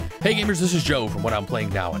Hey gamers, this is Joe from What I'm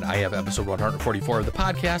Playing Now, and I have episode 144 of the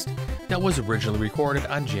podcast that was originally recorded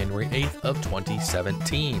on January 8th of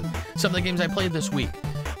 2017. Some of the games I played this week: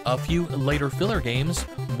 a few later filler games,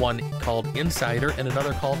 one called Insider and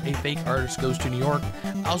another called A Fake Artist Goes to New York.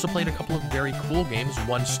 I also played a couple of very cool games,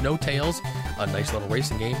 one Snowtails, a nice little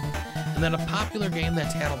racing game, and then a popular game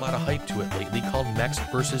that's had a lot of hype to it lately called Mechs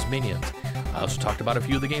vs. Minions. I also talked about a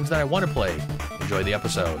few of the games that I want to play. Enjoy the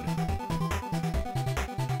episode.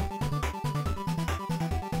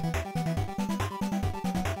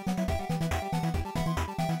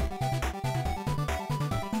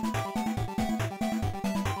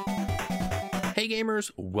 Hey gamers,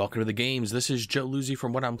 welcome to the games. This is Joe Luzzi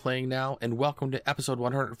from What I'm Playing Now, and welcome to episode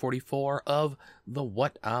 144 of the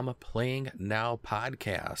What I'm Playing Now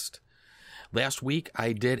podcast. Last week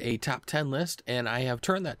I did a top 10 list, and I have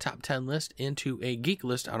turned that top 10 list into a geek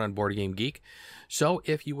list out on Board Game Geek. So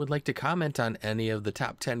if you would like to comment on any of the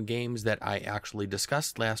top 10 games that I actually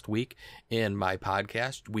discussed last week in my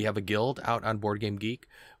podcast, we have a guild out on Board Game Geek.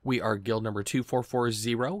 We are guild number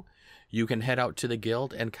 2440. You can head out to the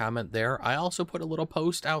guild and comment there. I also put a little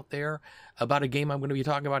post out there about a game I'm going to be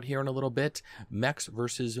talking about here in a little bit, Mechs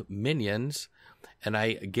vs. Minions, and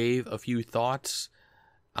I gave a few thoughts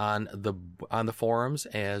on the forums,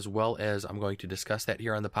 as well as I'm going to discuss that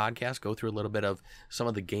here on the podcast, go through a little bit of some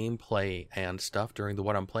of the gameplay and stuff during the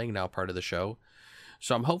What I'm Playing Now part of the show.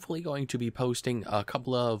 So I'm hopefully going to be posting a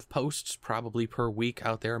couple of posts probably per week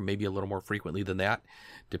out there, maybe a little more frequently than that,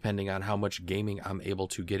 depending on how much gaming I'm able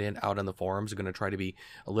to get in out on the forums. I'm going to try to be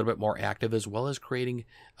a little bit more active, as well as creating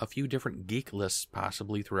a few different geek lists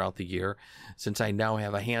possibly throughout the year, since I now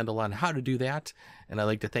have a handle on how to do that. And I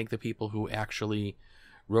like to thank the people who actually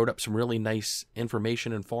wrote up some really nice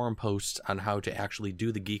information and forum posts on how to actually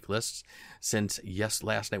do the geek lists, since yes,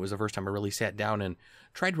 last night was the first time I really sat down and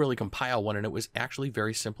tried to really compile one, and it was actually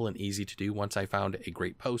very simple and easy to do once I found a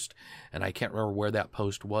great post. And I can't remember where that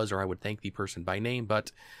post was, or I would thank the person by name,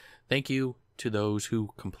 but thank you to those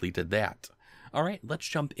who completed that. All right, let's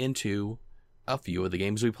jump into a few of the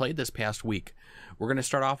games we played this past week. We're going to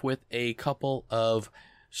start off with a couple of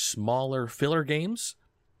smaller filler games,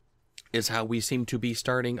 is how we seem to be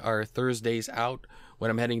starting our Thursdays out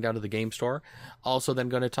when I'm heading down to the game store. Also then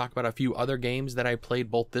going to talk about a few other games that I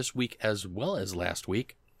played both this week as well as last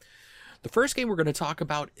week. The first game we're going to talk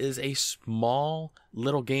about is a small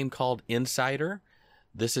little game called Insider.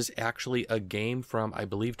 This is actually a game from, I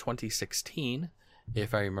believe, 2016,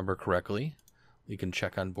 if I remember correctly. You can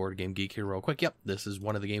check on Board Game Geek here real quick. Yep, this is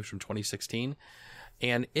one of the games from 2016.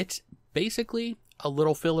 And it's basically a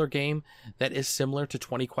little filler game that is similar to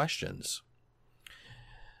 20 questions.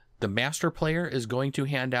 The master player is going to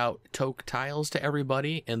hand out toke tiles to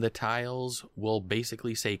everybody, and the tiles will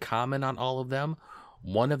basically say common on all of them.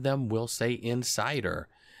 One of them will say insider.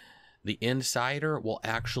 The insider will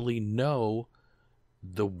actually know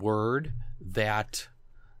the word that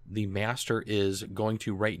the master is going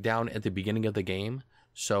to write down at the beginning of the game.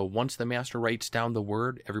 So once the master writes down the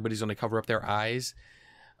word, everybody's going to cover up their eyes.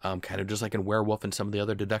 Kind of just like in Werewolf and some of the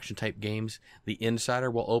other deduction type games. The insider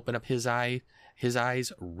will open up his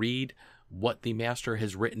eyes, read what the master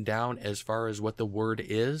has written down as far as what the word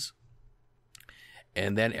is.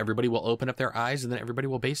 And then everybody will open up their eyes, and then everybody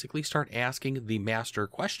will basically start asking the master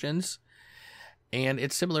questions. And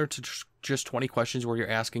it's similar to just 20 questions where you're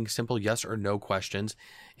asking simple yes or no questions.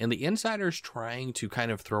 And the insider's trying to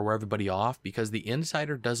kind of throw everybody off, because the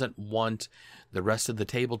insider doesn't want the rest of the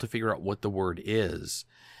table to figure out what the word is.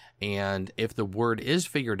 And if the word is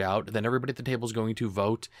figured out, then everybody at the table is going to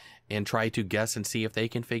vote and try to guess and see if they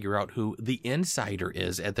can figure out who the insider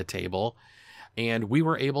is at the table. And we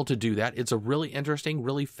were able to do that. It's a really interesting,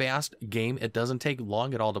 really fast game. It doesn't take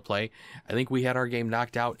long at all to play. I think we had our game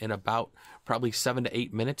knocked out in about probably 7 to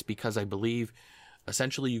 8 minutes, because I believe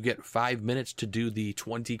essentially you get 5 minutes to do the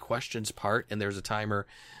 20 questions part, and there's a timer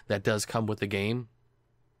that does come with the game.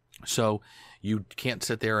 So you can't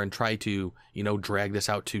sit there and try to, drag this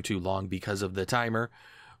out too long because of the timer.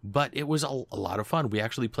 But it was a lot of fun. We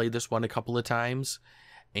actually played this one a couple of times,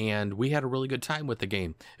 and we had a really good time with the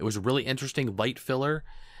game. It was a really interesting light filler.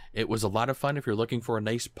 It was a lot of fun if you're looking for a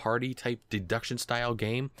nice party type deduction style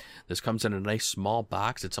game. This comes in a nice small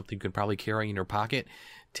box. It's something you can probably carry in your pocket,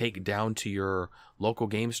 take down to your local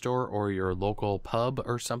game store or your local pub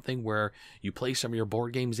or something where you play some of your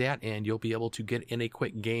board games at, and you'll be able to get in a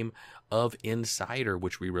quick game of Insider,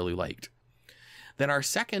 which we really liked. Then our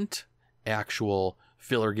second actual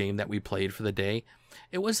filler game that we played for the day.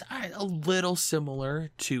 It was a little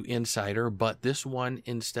similar to Insider, but this one,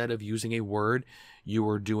 instead of using a word, you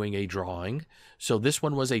were doing a drawing. So this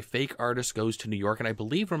one was a fake artist goes to New York, and I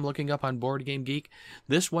believe from looking up on Board Game Geek,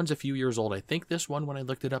 this one's a few years old. I think this one, when I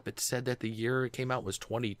looked it up, it said that the year it came out was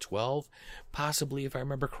 2012, possibly, if I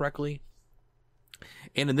remember correctly.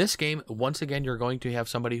 And in this game, once again, you're going to have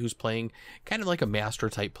somebody who's playing kind of like a master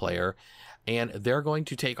type player, and they're going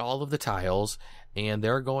to take all of the tiles and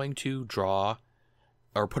they're going to draw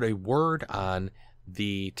or put a word on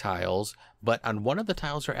the tiles, but on one of the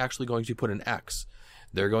tiles they're actually going to put an X.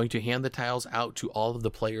 They're going to hand the tiles out to all of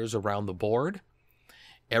the players around the board.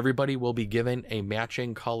 Everybody will be given a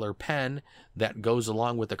matching color pen that goes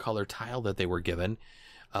along with the color tile that they were given,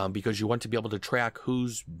 because you want to be able to track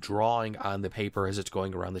who's drawing on the paper as it's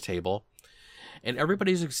going around the table. And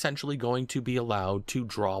everybody's essentially going to be allowed to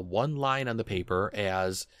draw one line on the paper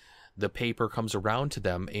as the paper comes around to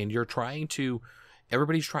them, and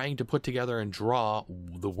everybody's trying to put together and draw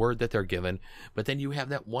the word that they're given, but then you have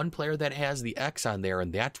that one player that has the X on there,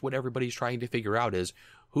 and that's what everybody's trying to figure out is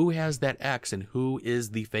who has that X and who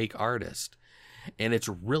is the fake artist. And it's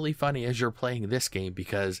really funny as you're playing this game,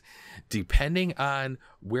 because depending on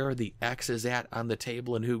where the X is at on the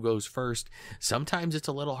table and who goes first, sometimes it's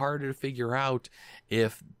a little harder to figure out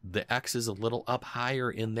if the X is a little up higher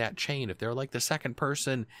in that chain. If they're like the second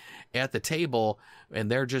person at the table and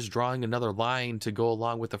they're just drawing another line to go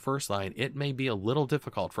along with the first line, it may be a little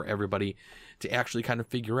difficult for everybody to actually kind of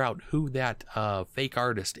figure out who that fake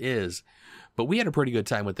artist is. But we had a pretty good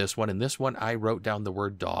time with this one. In this one, I wrote down the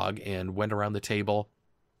word dog and went around the table.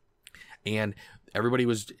 And everybody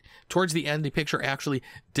was, towards the end, the picture actually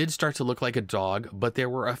did start to look like a dog, but there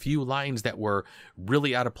were a few lines that were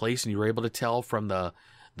really out of place, and you were able to tell from the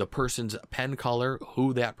person's pen color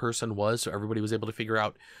who that person was. So everybody was able to figure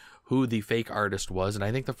out who the fake artist was. And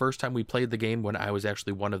I think the first time we played the game, when I was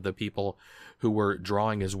actually one of the people who were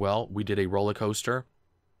drawing as well, we did a roller coaster.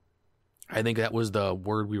 I think that was the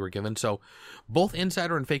word we were given. So both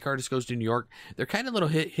Insider and Fake Artist Goes to New York, they're kind of little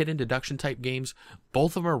hidden deduction type games.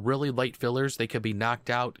 Both of them are really light fillers. They could be knocked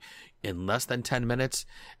out in less than 10 minutes.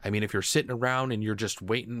 I mean, if you're sitting around and you're just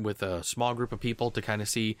waiting with a small group of people to kind of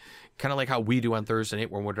see, kind of like how we do on Thursday night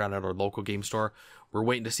when we're down at our local game store, we're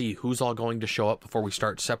waiting to see who's all going to show up before we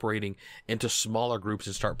start separating into smaller groups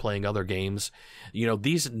and start playing other games. You know,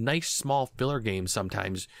 these nice small filler games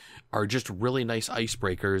sometimes are just really nice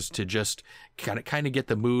icebreakers to just kind of get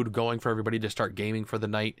the mood going for everybody to start gaming for the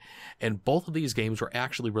night. And both of these games were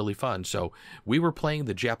actually really fun. So we were playing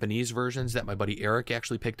the Japanese versions that my buddy Eric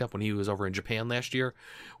actually picked up when he was over in Japan last year.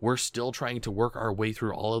 We're still trying to work our way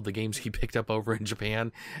through all of the games he picked up over in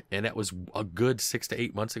Japan, and that was a good 6 to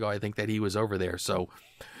 8 months ago, I think, that he was over there. So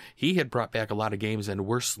he had brought back a lot of games, and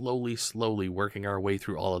we're slowly working our way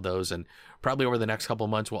through all of those. And probably over the next couple of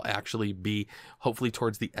months, we'll actually be hopefully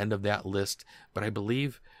towards the end of that list. But I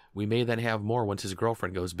believe we may then have more once his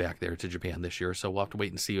girlfriend goes back there to Japan this year. So we'll have to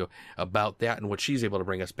wait and see about that and what she's able to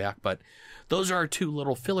bring us back. But those are our two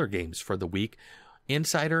little filler games for the week: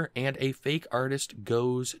 Insider and A Fake Artist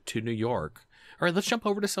Goes to New York. All right, let's jump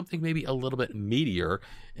over to something maybe a little bit meatier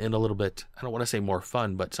and a little bit, I don't want to say more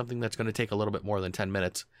fun, but something that's going to take a little bit more than 10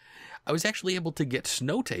 minutes. I was actually able to get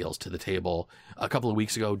Snowtails to the table a couple of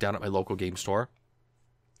weeks ago down at my local game store.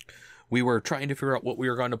 We were trying to figure out what we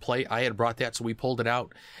were going to play. I had brought that, so we pulled it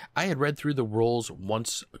out. I had read through the rules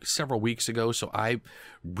once several weeks ago, so I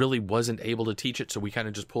really wasn't able to teach it, so we kind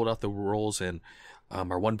of just pulled out the rules, and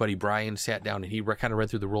our one buddy Brian sat down and he kind of read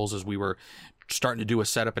through the rules as we were starting to do a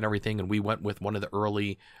setup and everything, and we went with one of the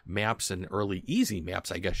early maps and early easy maps,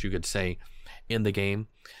 I guess you could say, in the game.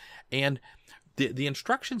 And the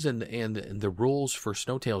instructions and the rules for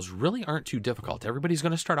Snowtails really aren't too difficult. Everybody's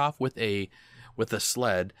going to start off with a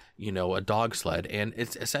sled, a dog sled, and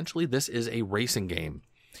it's essentially, this is a racing game.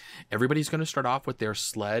 Everybody's going to start off with their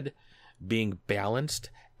sled being balanced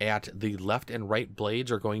at the left and right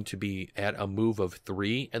blades are going to be at a move of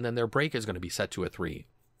 3, and then their brake is going to be set to a 3.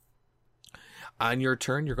 On your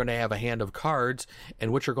turn, you're going to have a hand of cards,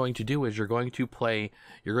 and what you're going to do is you're going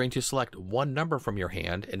to select one number from your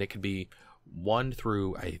hand, and it could be 1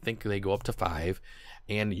 through, I think they go up to 5,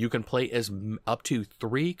 and you can play as up to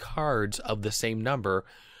 3 cards of the same number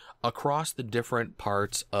across the different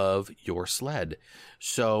parts of your sled.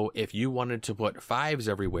 So if you wanted to put 5s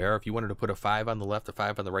everywhere, if you wanted to put a 5 on the left, a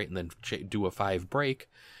 5 on the right, and then do a 5 break,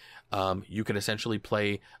 you can essentially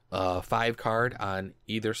play a 5 card on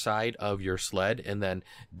either side of your sled and then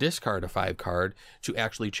discard a 5 card to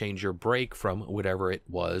actually change your break from whatever it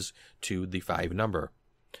was to the 5 number.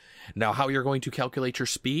 Now, how you're going to calculate your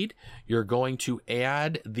speed, you're going to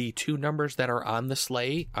add the two numbers that are on the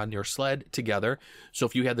sleigh, on your sled, together. So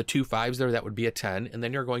if you had the two fives there, that would be a 10, and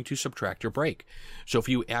then you're going to subtract your brake. So if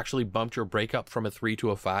you actually bumped your brake up from a 3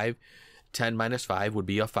 to a 5, 10 minus 5 would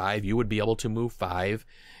be a 5. You would be able to move 5.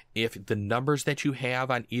 If the numbers that you have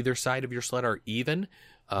on either side of your sled are even,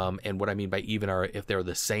 and what I mean by even are if they're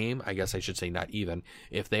the same, I guess I should say not even,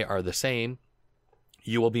 if they are the same,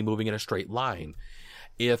 you will be moving in a straight line.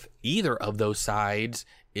 If either of those sides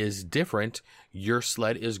is different, your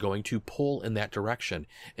sled is going to pull in that direction.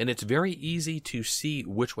 And it's very easy to see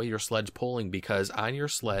which way your sled's pulling, because on your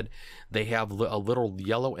sled, they have a little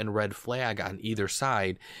yellow and red flag on either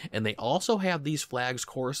side. And they also have these flags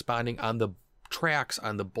corresponding on the tracks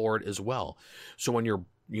on the board as well. So when you're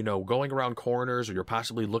going around corners, or you're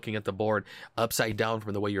possibly looking at the board upside down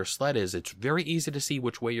from the way your sled is, it's very easy to see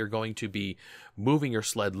which way you're going to be moving your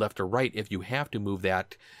sled, left or right, if you have to move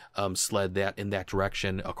that sled in that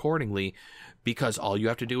direction accordingly, because all you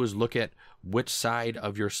have to do is look at which side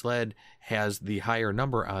of your sled has the higher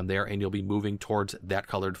number on there, and you'll be moving towards that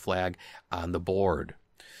colored flag on the board.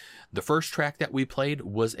 The first track that we played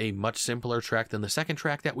was a much simpler track than the second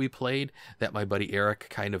track that we played, that my buddy Eric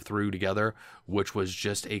kind of threw together, which was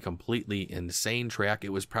just a completely insane track.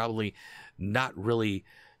 It was probably not really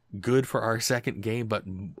good for our second game, but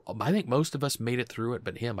I think most of us made it through it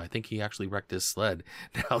but him. I think he actually wrecked his sled,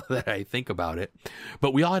 now that I think about it.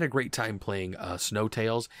 But we all had a great time playing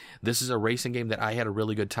Snowtails. This is a racing game that I had a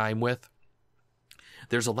really good time with.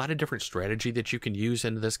 There's a lot of different strategy that you can use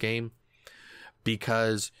in this game,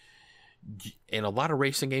 because in a lot of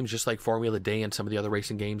racing games, just like Formula Day and some of the other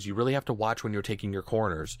racing games, you really have to watch when you're taking your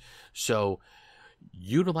corners. So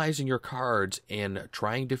utilizing your cards and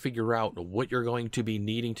trying to figure out what you're going to be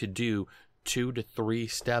needing to do 2 to 3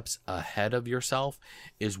 steps ahead of yourself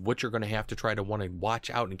is what you're going to have to try to want to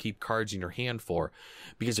watch out and keep cards in your hand for.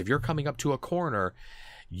 Because if you're coming up to a corner,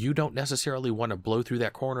 you don't necessarily want to blow through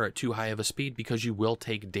that corner at too high of a speed, because you will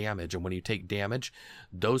take damage. And when you take damage,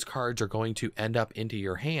 those cards are going to end up into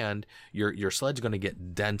your hand. Your sled's going to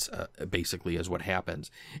get dents, basically, is what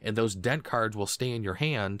happens. And those dent cards will stay in your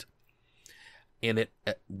hand. And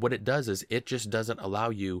what it does is it just doesn't allow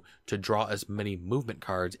you to draw as many movement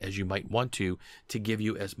cards as you might want to give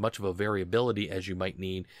you as much of a variability as you might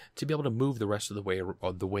need to be able to move the rest of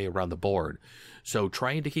the way around the board. So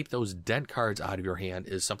trying to keep those dent cards out of your hand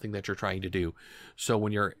is something that you're trying to do. So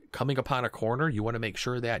when you're coming upon a corner, you want to make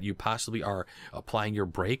sure that you possibly are applying your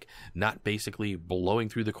brake, not basically blowing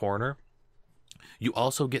through the corner. You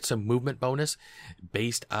also get some movement bonus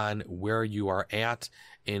based on where you are at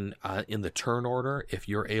in the turn order. If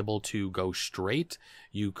you're able to go straight,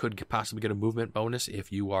 you could possibly get a movement bonus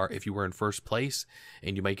if you were in first place,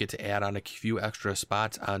 and you might get to add on a few extra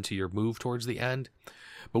spots onto your move towards the end.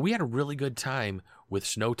 But we had a really good time with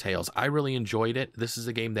Snowtails. I really enjoyed it. This is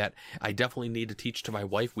a game that I definitely need to teach to my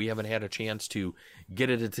wife. We haven't had a chance to get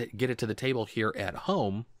it to the table here at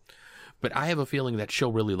home, but I have a feeling that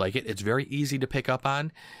she'll really like it. It's very easy to pick up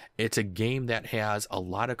on. It's a game that has a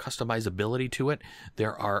lot of customizability to it.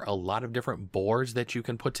 There are a lot of different boards that you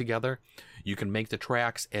can put together. You can make the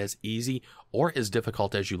tracks as easy or as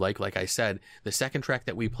difficult as you like. Like I said, the second track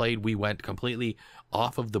that we played, we went completely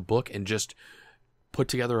off of the book and just put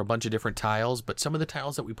together a bunch of different tiles. But some of the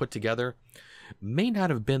tiles that we put together may not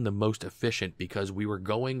have been the most efficient, because we were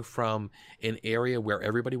going from an area where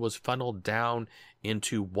everybody was funneled down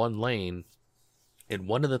into one lane. And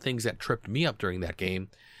one of the things that tripped me up during that game,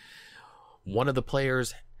 one of the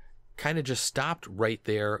players kind of just stopped right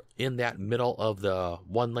there in that middle of the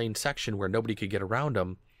one lane section where nobody could get around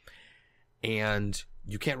them. And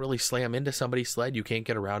you can't really slam into somebody's sled. You can't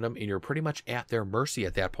get around them, and you're pretty much at their mercy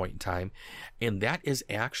at that point in time. And that is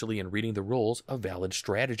actually, in reading the rules, a valid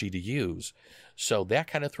strategy to use. So that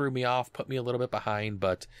kind of threw me off, put me a little bit behind.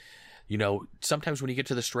 But, sometimes when you get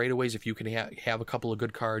to the straightaways, if you can have a couple of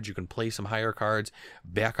good cards, you can play some higher cards,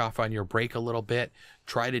 back off on your brake a little bit,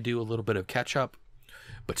 try to do a little bit of catch up.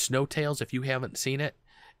 But Snowtails, if you haven't seen it,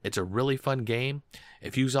 it's a really fun game.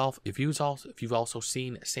 If you've also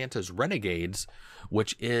seen Santa's Renegades,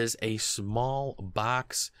 which is a small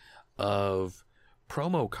box of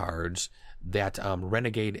promo cards that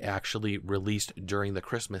Renegade actually released during the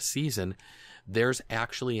Christmas season, there's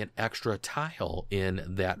actually an extra tile in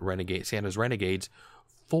that Santa's Renegades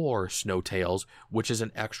for Snowtails, which is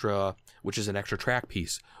an extra track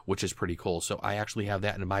piece, which is pretty cool. So I actually have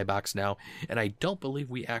that in my box now, and I don't believe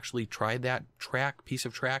we actually tried that piece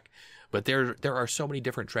of track, But there are so many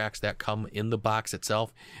different tracks that come in the box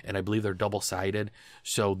itself, and I believe they're double-sided.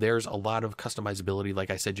 So there's a lot of customizability,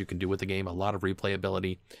 like I said, you can do with the game, a lot of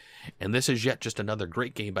replayability. And this is yet just another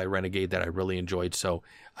great game by Renegade that I really enjoyed. So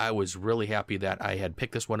I was really happy that I had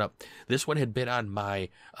picked this one up. This one had been on my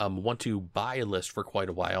want to buy list for quite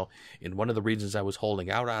a while. And one of the reasons I was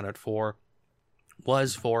holding out on it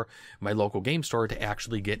was for my local game store to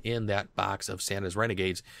actually get in that box of Santa's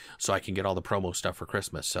Renegades so I can get all the promo stuff for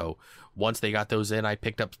Christmas. So once they got those in, I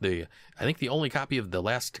picked up the only copy of the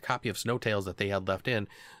last copy of Snowtails that they had left in,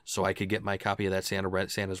 so I could get my copy of that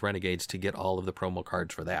Santa's Renegades to get all of the promo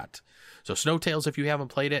cards for that. So Snowtails, if you haven't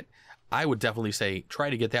played it, I would definitely say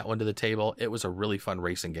try to get that one to the table. It was a really fun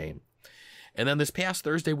racing game. And then this past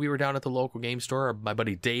Thursday, we were down at the local game store. My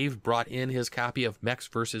buddy Dave brought in his copy of Mechs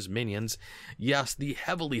vs. Minions. Yes, the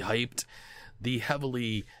heavily hyped,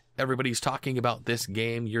 everybody's talking about this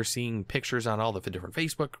game. You're seeing pictures on all the different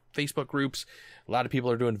Facebook groups. A lot of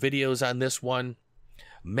people are doing videos on this one.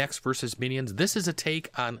 Mechs vs. Minions. This is a take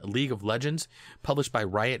on League of Legends, published by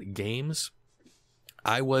Riot Games.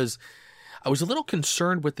 I was a little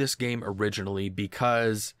concerned with this game originally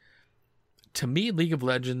because, to me, League of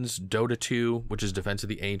Legends, Dota 2, which is Defense of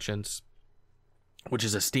the Ancients, which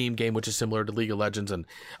is a Steam game, which is similar to League of Legends, and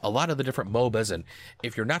a lot of the different MOBAs. And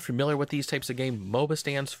if you're not familiar with these types of games, MOBA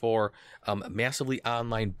stands for Massively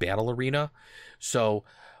Online Battle Arena. So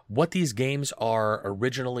what these games are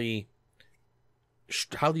originally,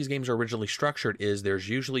 how these games are originally structured is there's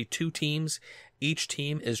usually two teams. Each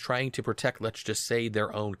team is trying to protect, let's just say,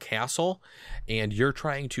 their own castle, and you're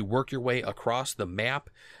trying to work your way across the map.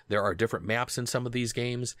 There are different maps in some of these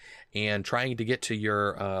games, and trying to get to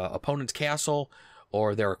your opponent's castle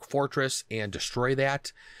or their fortress and destroy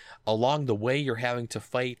that. Along the way, you're having to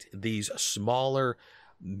fight these smaller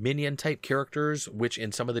minion-type characters, which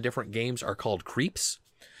in some of the different games are called creeps.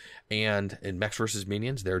 And in Mechs vs.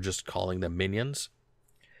 Minions, they're just calling them minions.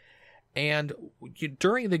 And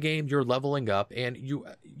during the game, you're leveling up, and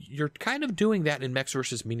you're kind of doing that in Mechs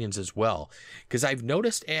vs. Minions as well. Because I've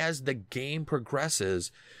noticed as the game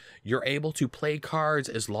progresses, you're able to play cards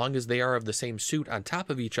as long as they are of the same suit on top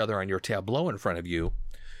of each other on your tableau in front of you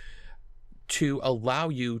to allow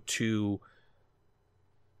you to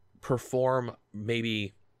perform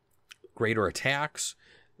maybe greater attacks,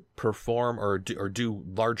 perform or do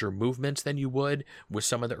larger movements than you would with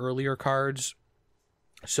some of the earlier cards.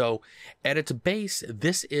 So at its base,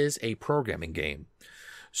 this is a programming game.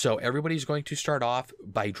 So everybody's going to start off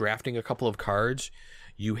by drafting a couple of cards.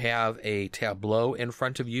 You have a tableau in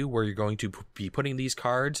front of you where you're going to be putting these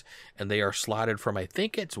cards, and they are slotted from, I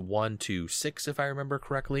think it's 1 to 6, if I remember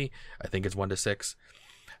correctly. I think it's 1 to 6.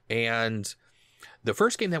 And the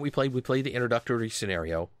first game that we played the introductory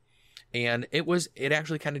scenario. And it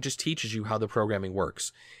actually kind of just teaches you how the programming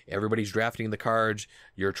works. Everybody's drafting the cards.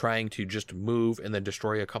 You're trying to just move and then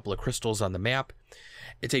destroy a couple of crystals on the map.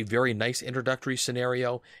 It's a very nice introductory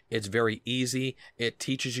scenario. It's very easy. It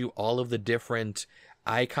teaches you all of the different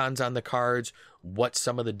icons on the cards, what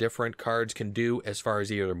some of the different cards can do as far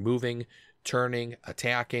as either moving, turning,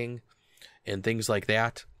 attacking, and things like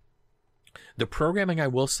that. The programming, I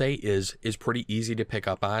will say, is pretty easy to pick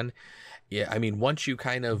up on. Yeah, I mean, once you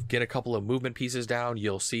kind of get a couple of movement pieces down,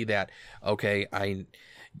 you'll see that, okay,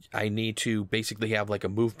 I need to basically have like a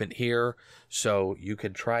movement here. So you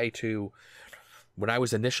could try to, when I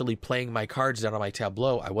was initially playing my cards down on my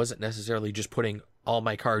tableau, I wasn't necessarily just putting all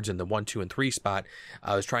my cards in the 1, 2, and 3 spot.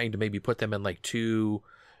 I was trying to maybe put them in like 2,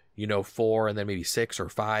 4, and then maybe 6 or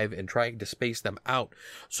 5, and trying to space them out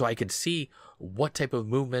so I could see what type of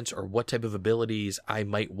movements or what type of abilities I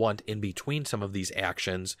might want in between some of these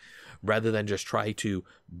actions, rather than just try to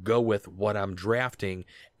go with what I'm drafting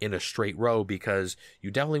in a straight row, because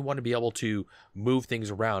you definitely want to be able to move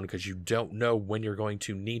things around because you don't know when you're going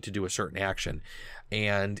to need to do a certain action.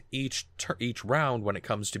 And each round, when it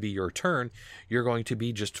comes to be your turn, you're going to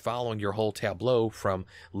be just following your whole tableau from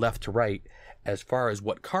left to right. As far as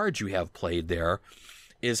what cards you have played there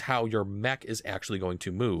is how your mech is actually going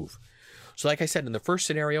to move. So like I said, in the first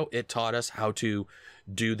scenario, it taught us how to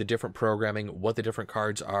do the different programming, what the different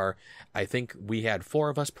cards are. I think we had 4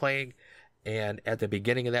 of us playing, and at the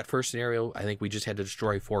beginning of that first scenario, I think we just had to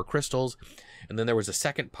destroy 4 crystals. And then there was a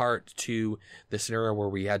second part to the scenario where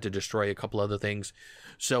we had to destroy a couple other things.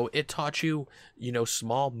 So it taught you,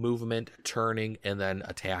 small movement, turning, and then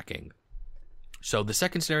attacking. So the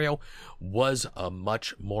second scenario was a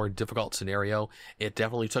much more difficult scenario. It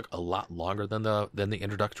definitely took a lot longer than the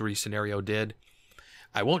introductory scenario did.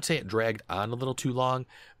 I won't say it dragged on a little too long,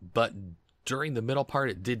 but during the middle part,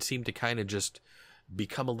 it did seem to kind of just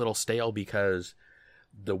become a little stale, because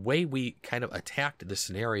the way we kind of attacked the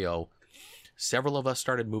scenario several of us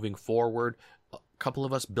started moving forward. A couple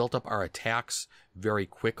of us built up our attacks very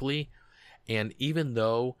quickly. And even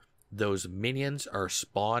though those minions are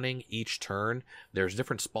spawning each turn, there's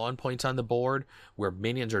different spawn points on the board where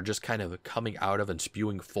minions are just kind of coming out of and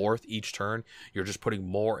spewing forth each turn. You're just putting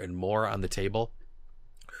more and more on the table.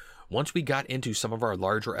 Once we got into some of our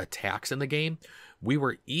larger attacks in the game, we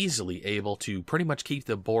were easily able to pretty much keep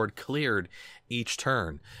the board cleared each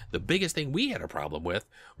turn. The biggest thing we had a problem with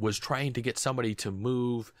was trying to get somebody to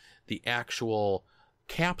move the actual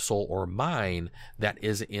capsule or mine that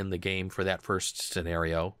is in the game for that first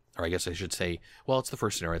scenario. Or I guess I should say, well, it's the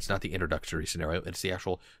first scenario. It's not the introductory scenario. It's the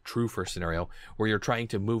actual true first scenario where you're trying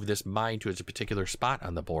to move this mine to a particular spot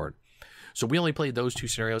on the board. So we only played those two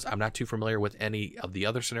scenarios. I'm not too familiar with any of the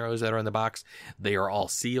other scenarios that are in the box. They are all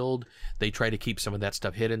sealed. They try to keep some of that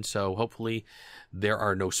stuff hidden. So hopefully there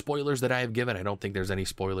are no spoilers that I have given. I don't think there's any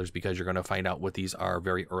spoilers because you're going to find out what these are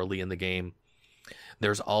very early in the game.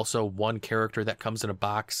 There's also one character that comes in a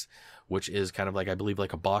box, which is kind of like, I believe,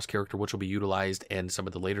 like a boss character, which will be utilized in some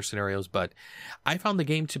of the later scenarios. But I found the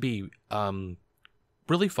game to be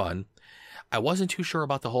really fun. I wasn't too sure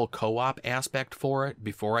about the whole co-op aspect for it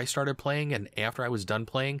before I started playing, and after I was done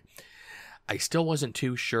playing, I still wasn't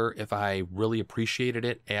too sure if I really appreciated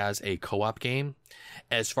it as a co-op game.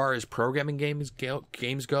 As far as programming games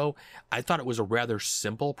go, I thought it was a rather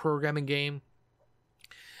simple programming game.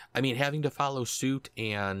 I mean, having to follow suit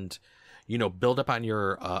and, you know, build up on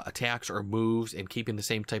your attacks or moves and keeping the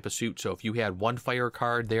same type of suit. So if you had one fire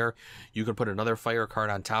card there, you can put another fire card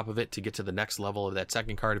on top of it to get to the next level of that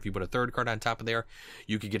second card. If you put a third card on top of there,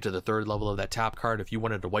 you could get to the third level of that top card. If you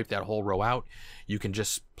wanted to wipe that whole row out, you can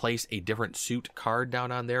just place a different suit card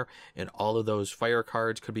down on there, and all of those fire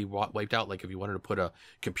cards could be wiped out. Like if you wanted to put a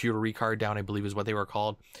computery card down, I believe is what they were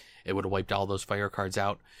called, it would have wiped all those fire cards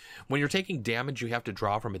out. When you're taking damage, you have to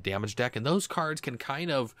draw from a damage deck, and those cards can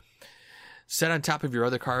kind of set on top of your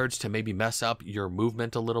other cards to maybe mess up your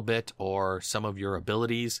movement a little bit or some of your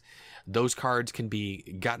abilities. Those cards can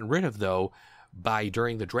be gotten rid of, though, by,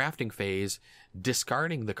 during the drafting phase,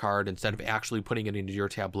 discarding the card instead of actually putting it into your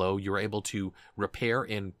tableau. You're able to repair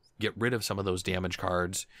and get rid of some of those damage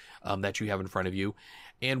cards that you have in front of you.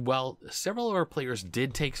 And while several of our players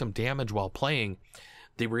did take some damage while playing,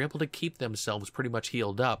 they were able to keep themselves pretty much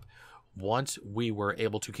healed up once we were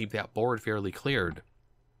able to keep that board fairly cleared.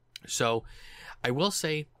 So I will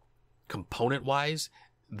say, component-wise,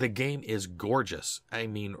 the game is gorgeous. I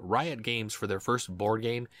mean, Riot Games, for their first board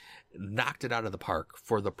game, knocked it out of the park.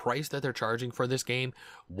 For the price that they're charging for this game,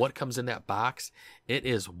 what comes in that box, it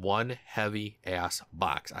is one heavy-ass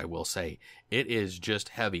box, I will say. It is just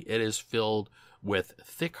heavy. It is filled with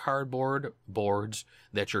thick hardboard boards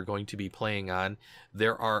that you're going to be playing on.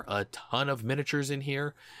 There are a ton of miniatures in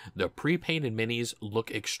here. The pre-painted minis look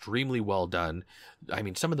extremely well done. I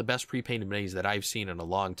mean, some of the best pre-painted minis that I've seen in a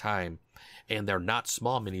long time. And they're not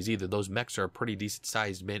small minis either. Those mechs are pretty decent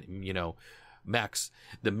sized, mechs.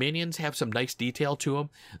 The minions have some nice detail to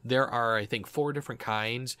them. There are, I think, 4 different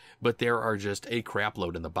kinds, but there are just a crap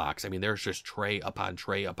load in the box. I mean, there's just tray upon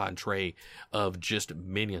tray upon tray of just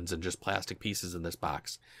minions and just plastic pieces in this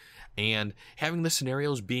box. And having the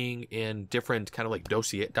scenarios being in different kind of like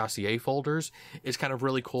dossier folders is kind of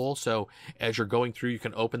really cool. So as you're going through, you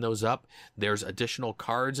can open those up. There's additional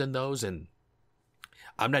cards in those, and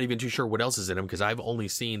I'm not even too sure what else is in them because I've only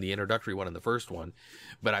seen the introductory one and the first one.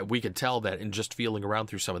 But we could tell that in just feeling around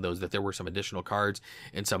through some of those that there were some additional cards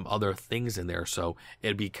and some other things in there. So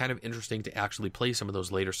it'd be kind of interesting to actually play some of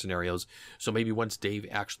those later scenarios. So maybe once Dave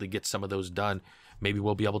actually gets some of those done, maybe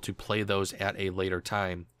we'll be able to play those at a later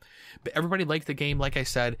time. But everybody liked the game, like I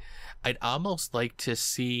said. I'd almost like to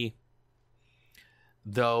see,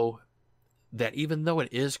 though, that even though it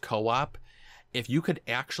is co-op, if you could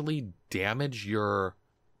actually damage your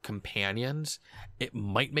companions, it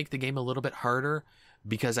might make the game a little bit harder,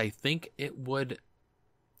 because I think it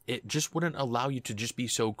just wouldn't allow you to just be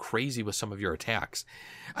so crazy with some of your attacks.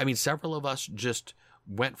 I mean, several of us just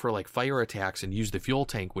went for like fire attacks and used the fuel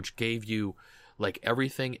tank, which gave you like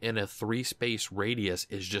everything in a 3-space radius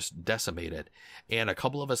is just decimated. And a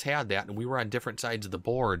couple of us had that, and we were on different sides of the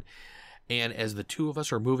board. And as the two of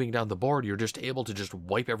us are moving down the board, you're just able to just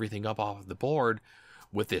wipe everything up off of the board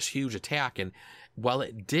with this huge attack. And while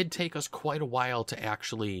it did take us quite a while to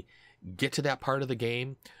actually get to that part of the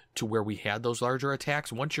game to where we had those larger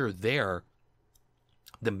attacks, once you're there,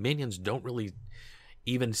 the minions don't really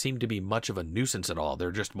even seem to be much of a nuisance at all.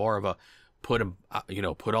 They're just more of a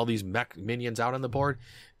put all these mech minions out on the board,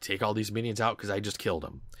 take all these minions out because I just killed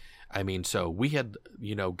them. I mean, so we had,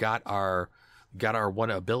 got got our one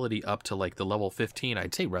ability up to like the level 15,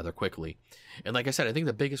 I'd say rather quickly. And like I said, I think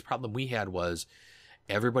the biggest problem we had was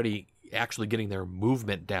everybody actually getting their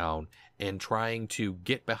movement down and trying to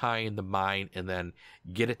get behind the mine and then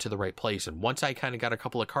get it to the right place. And once I kind of got a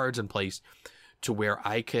couple of cards in place to where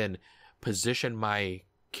I can position my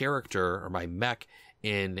character or my mech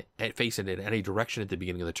in facing in any direction at the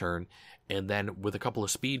beginning of the turn, and then with a couple of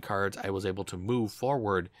speed cards, I was able to move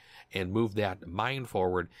forward and move that mine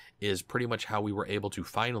forward, is pretty much how we were able to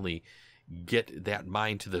finally get that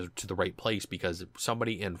mine to the right place, because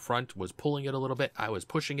somebody in front was pulling it a little bit, I was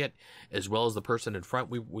pushing it, as well as the person in front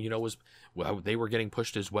they were getting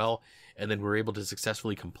pushed as well, and then we were able to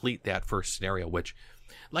successfully complete that first scenario, which,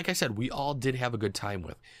 like I said, we all did have a good time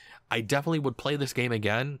with. I definitely would play this game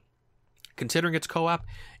again, considering it's co-op.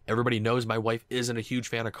 Everybody knows my wife isn't a huge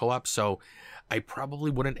fan of co-op, so I probably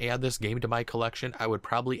wouldn't add this game to my collection. I would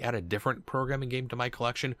probably add a different programming game to my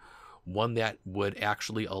collection, one that would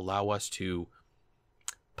actually allow us to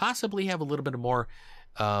possibly have a little bit more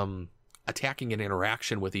attacking and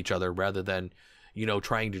interaction with each other, rather than,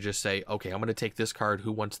 trying to just say, okay, I'm going to take this card,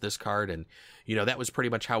 who wants this card? And, that was pretty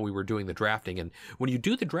much how we were doing the drafting. And when you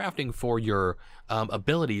do the drafting for your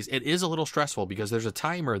abilities, it is a little stressful, because there's a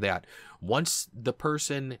timer that once the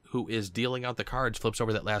person who is dealing out the cards flips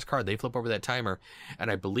over that last card, they flip over that timer. And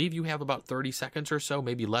I believe you have about 30 seconds or so,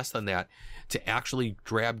 maybe less than that, to actually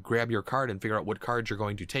grab your card and figure out what cards you're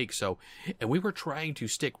going to take. So, and we were trying to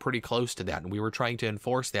stick pretty close to that. And we were trying to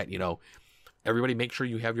enforce that, everybody make sure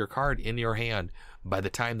you have your card in your hand by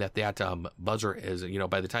the time that buzzer is,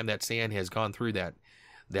 by the time that sand has gone through that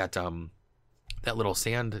little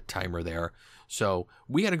sand timer there. So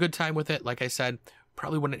we had a good time with it. Like I said,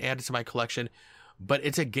 probably wouldn't add it to my collection, but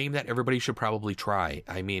it's a game that everybody should probably try.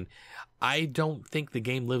 I mean, I don't think the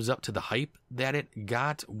game lives up to the hype that it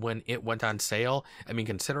got when it went on sale. I mean,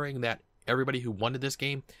 considering that everybody who wanted this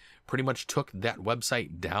game pretty much took that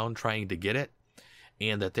website down trying to get it,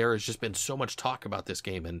 and that there has just been so much talk about this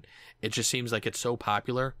game, and it just seems like it's so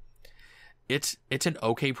popular. It's an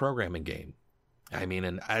okay programming game. I mean,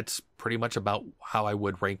 and that's pretty much about how I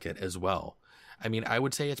would rank it as well. I mean, I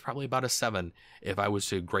would say it's probably about a 7 if I was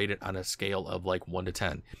to grade it on a scale of like 1 to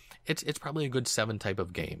 10. It's probably a good 7 type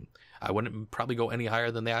of game. I wouldn't probably go any higher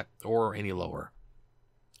than that or any lower.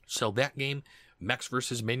 So that game, Mechs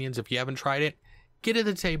vs. Minions, if you haven't tried it, get at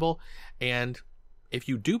the table, and if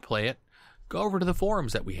you do play it, go over to the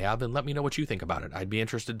forums that we have and let me know what you think about it. I'd be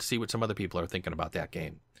interested to see what some other people are thinking about that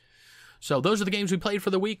game. So those are the games we played for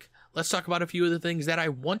the week. Let's talk about a few of the things that I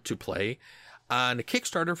want to play on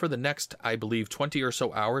Kickstarter for the next, I believe, 20 or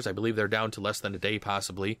so hours. I believe they're down to less than a day,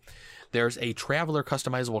 possibly. There's a Traveler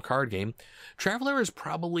customizable card game. Traveler is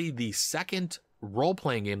probably the second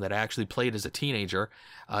role-playing game that I actually played as a teenager.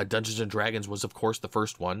 Dungeons & Dragons was, of course, the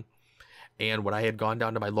first one. And when I had gone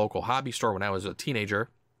down to my local hobby store when I was a teenager,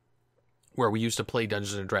 where we used to play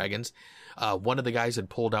Dungeons and Dragons, one of the guys had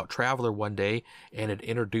pulled out Traveler one day and had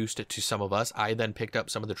introduced it to some of us. I then picked up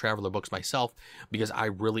some of the Traveler books myself, because I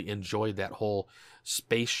really enjoyed that whole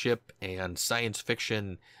spaceship and science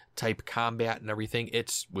fiction type combat and everything.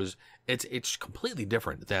 It's completely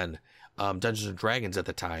different than Dungeons and Dragons at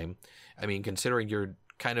the time. I mean, considering you're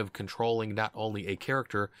kind of controlling not only a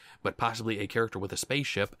character, but possibly a character with a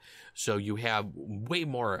spaceship. So you have way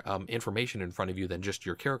more information in front of you than just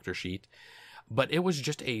your character sheet. But it was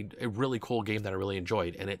just a really cool game that I really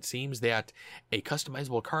enjoyed. And it seems that a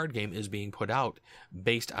customizable card game is being put out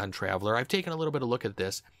based on Traveler. I've taken a little bit of a look at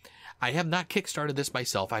this. I have not kickstarted this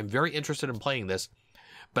myself. I'm very interested in playing this,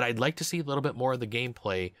 but I'd like to see a little bit more of the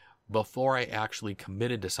gameplay before I actually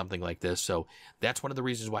committed to something like this. So that's one of the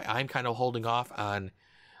reasons why I'm kind of holding off on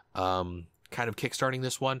kind of kickstarting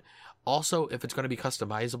this one. Also, if it's going to be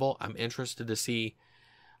customizable, I'm interested to see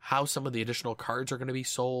how some of the additional cards are going to be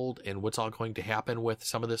sold and what's all going to happen with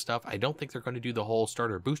some of this stuff. I don't think they're going to do the whole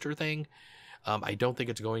starter booster thing. I don't think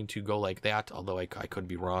it's going to go like that, although I could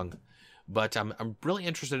be wrong. But I'm really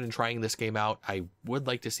interested in trying this game out. I would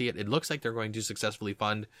like to see it. It looks like they're going to successfully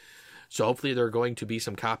fund. So hopefully there are going to be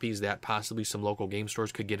some copies that possibly some local game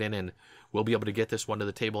stores could get in, and we'll be able to get this one to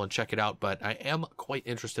the table and check it out. But I am quite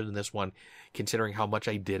interested in this one, considering how much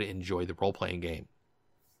I did enjoy the role-playing game.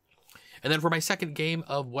 And then for my second game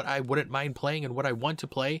of what I wouldn't mind playing and what I want to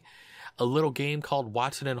play, a little game called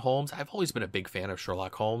Watson and Holmes. I've always been a big fan of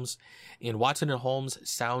Sherlock Holmes, and Watson and Holmes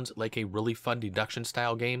sounds like a really fun deduction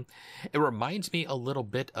style game. It reminds me a little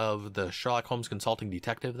bit of the Sherlock Holmes Consulting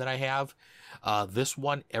Detective that I have. This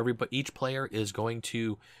one, each player is going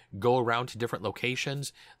to go around to different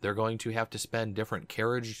locations. They're going to have to spend different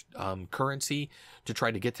carriage currency to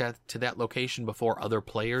try to get to that location before other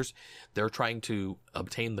players. They're trying to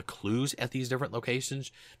obtain the clues at these different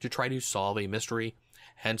locations to try to solve a mystery.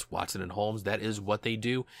 Hence, Watson and Holmes, that is what they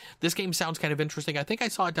do. This game sounds kind of interesting. I think I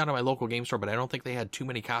saw it down at my local game store, but I don't think they had too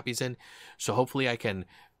many copies in. So hopefully I can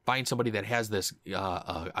find somebody that has this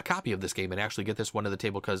a copy of this game and actually get this one to the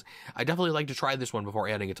table, because I definitely like to try this one before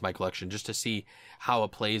adding it to my collection, just to see how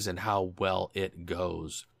it plays and how well it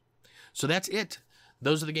goes. So that's it.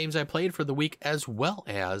 Those are the games I played for the week, as well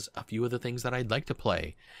as a few of the things that I'd like to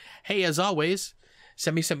play. Hey, as always,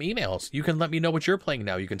 send me some emails. You can let me know what you're playing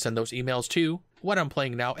now. You can send those emails to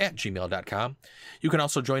whatimplayingnow@gmail.com. You can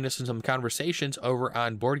also join us in some conversations over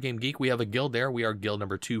on Board Game Geek. We have a guild there. We are guild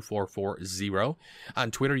number 2440. On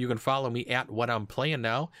Twitter, you can follow me at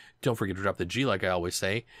whatimplayingnow. Don't forget to drop the G like I always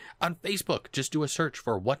say. On Facebook, just do a search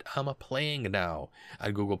for What I'm Playing Now.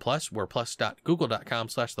 On Google+, we're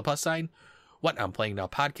plus.google.com/+sign. What I'm Playing Now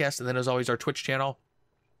podcast. And then as always, our Twitch channel,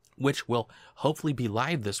 which will hopefully be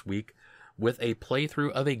live this week with a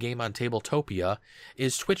playthrough of a game on Tabletopia,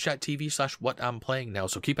 is twitch.tv/whatimplayingnow.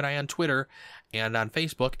 So keep an eye on Twitter and on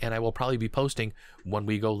Facebook, and I will probably be posting when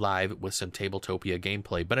we go live with some Tabletopia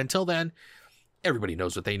gameplay. But until then, everybody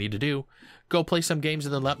knows what they need to do. Go play some games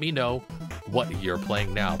and then let me know what you're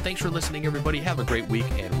playing now. Thanks for listening, everybody. Have a great week,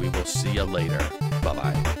 and we will see you later.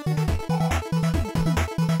 Bye-bye.